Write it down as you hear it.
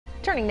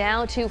Turning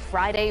now to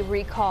Friday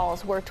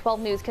recalls, where 12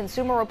 News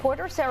consumer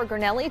reporter Sarah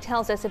Gurnelli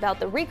tells us about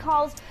the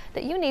recalls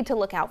that you need to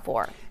look out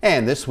for.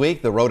 And this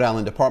week, the Rhode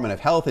Island Department of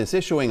Health is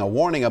issuing a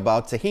warning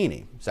about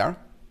tahini. Sarah?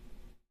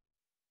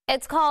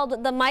 It's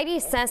called the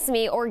Mighty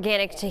Sesame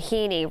Organic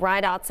Tahini.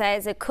 RIDOT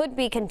says it could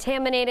be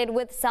contaminated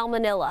with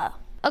salmonella.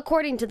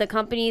 According to the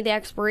company, the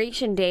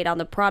expiration date on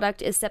the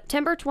product is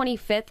September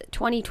 25th,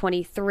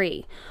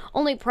 2023.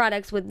 Only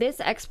products with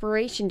this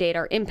expiration date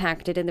are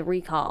impacted in the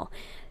recall.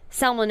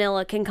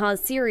 Salmonella can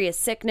cause serious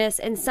sickness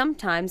and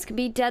sometimes can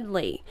be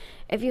deadly.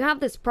 If you have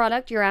this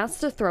product, you're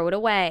asked to throw it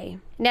away.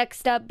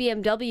 Next up,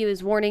 BMW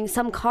is warning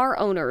some car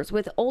owners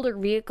with older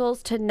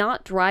vehicles to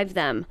not drive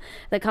them.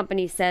 The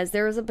company says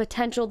there is a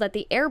potential that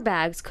the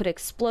airbags could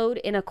explode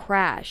in a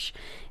crash.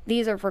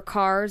 These are for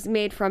cars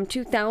made from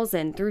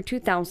 2000 through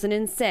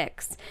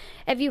 2006.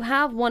 If you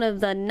have one of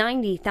the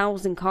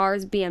 90,000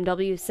 cars,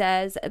 BMW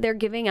says they're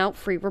giving out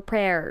free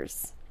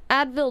repairs.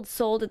 Advil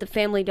sold at the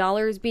Family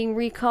Dollar is being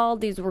recalled.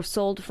 These were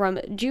sold from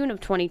June of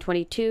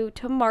 2022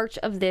 to March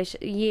of this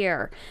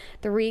year.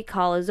 The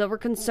recall is over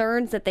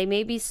concerns that they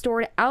may be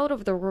stored out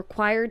of the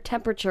required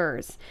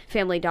temperatures.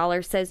 Family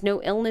Dollar says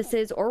no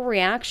illnesses or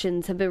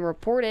reactions have been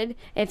reported.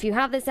 If you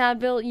have this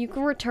Advil, you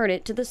can return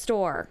it to the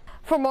store.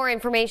 For more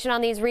information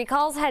on these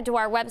recalls, head to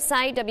our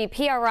website,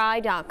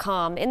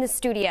 WPRI.com. In the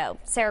studio,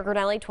 Sarah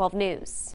Gurnelli, 12 News.